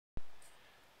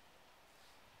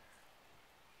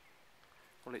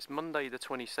Well, it's Monday the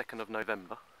 22nd of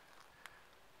November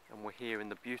and we're here in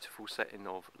the beautiful setting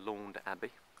of Launde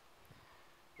Abbey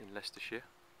in Leicestershire.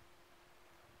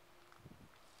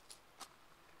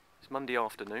 It's Monday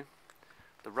afternoon,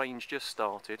 the rain's just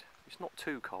started, it's not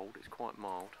too cold, it's quite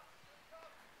mild,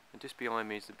 and just behind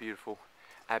me is the beautiful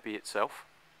Abbey itself.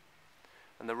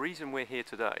 And the reason we're here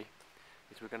today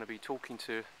is we're going to be talking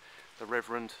to the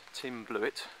Reverend Tim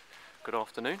Blewett. Good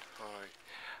afternoon.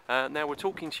 Hi. Now we're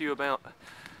talking to you about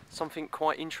something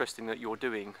quite interesting that you're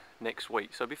doing next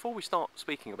week. So before we start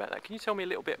speaking about that, can you tell me a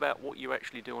little bit about what you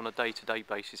actually do on a day-to-day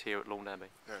basis here at Launde Abbey?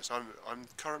 Yes, I'm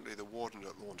currently the warden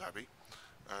at Launde Abbey,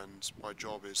 and my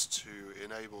job is to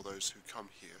enable those who come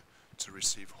here to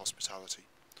receive hospitality,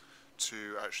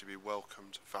 to actually be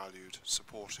welcomed, valued,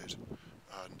 supported,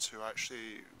 and to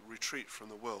actually retreat from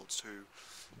the world, to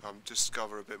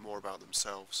discover a bit more about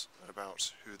themselves and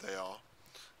about who they are,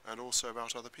 and also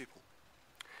about other people.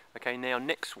 Okay, now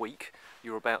next week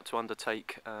you're about to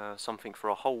undertake something for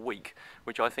a whole week,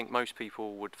 which I think most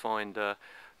people would find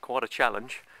quite a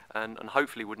challenge and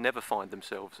hopefully would never find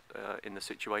themselves in the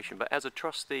situation. But as a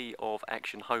trustee of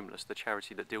Action Homeless, the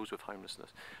charity that deals with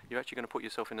homelessness, you're actually going to put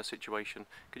yourself in a situation.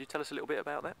 Could you tell us a little bit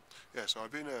about that? Yeah, so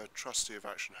I've been a trustee of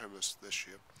Action Homeless this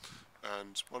year,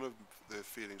 and one of the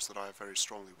feelings that I have very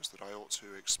strongly was that I ought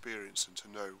to experience and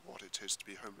to know what it is to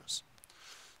be homeless.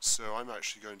 So I'm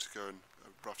actually going to go and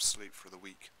rough sleep for the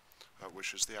week,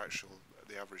 which is the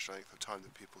average length of time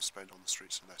that people spend on the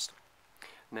streets in Leicester.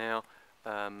 Now,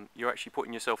 you're actually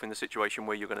putting yourself in the situation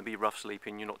where you're going to be rough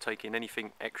sleeping. You're not taking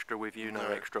anything extra with you, no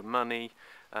extra money.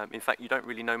 In fact, you don't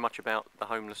really know much about the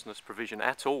homelessness provision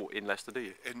at all in Leicester, do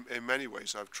you? In many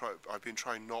ways, I've been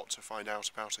trying not to find out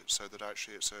about it, so that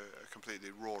actually it's a completely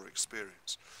raw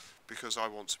experience, because I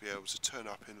want to be able to turn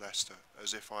up in Leicester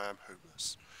as if I am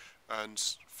homeless and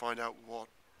find out what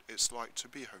it's like to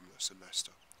be homeless in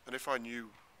Leicester. And if I knew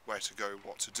where to go,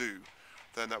 what to do,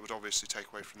 then that would obviously take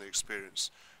away from the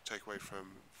experience, take away from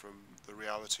the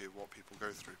reality of what people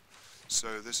go through.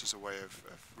 So this is a way of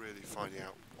really finding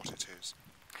out what it is.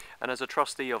 And as a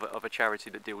trustee of a charity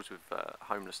that deals with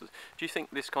homelessness, do you think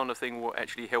this kind of thing will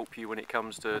actually help you when it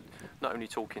comes to not only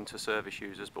talking to service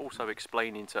users, but also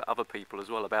explaining to other people as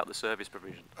well about the service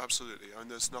provision? Absolutely, and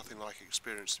there's nothing like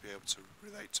experience to be able to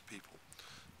relate to people.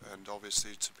 And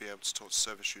obviously to be able to talk to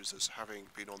service users, having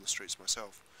been on the streets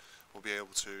myself, I'll be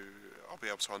able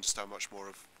to understand much more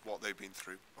of what they've been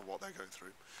through and what they're going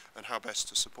through and how best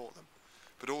to support them.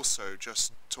 But also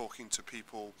just talking to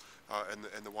people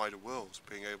in the wider world,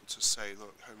 being able to say,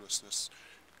 look, homelessness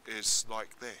is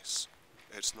like this,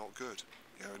 it's not good.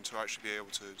 You know, and to actually be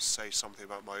able to say something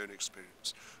about my own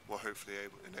experience will hopefully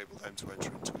enable them to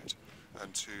enter into it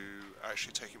and to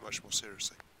actually take it much more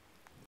seriously.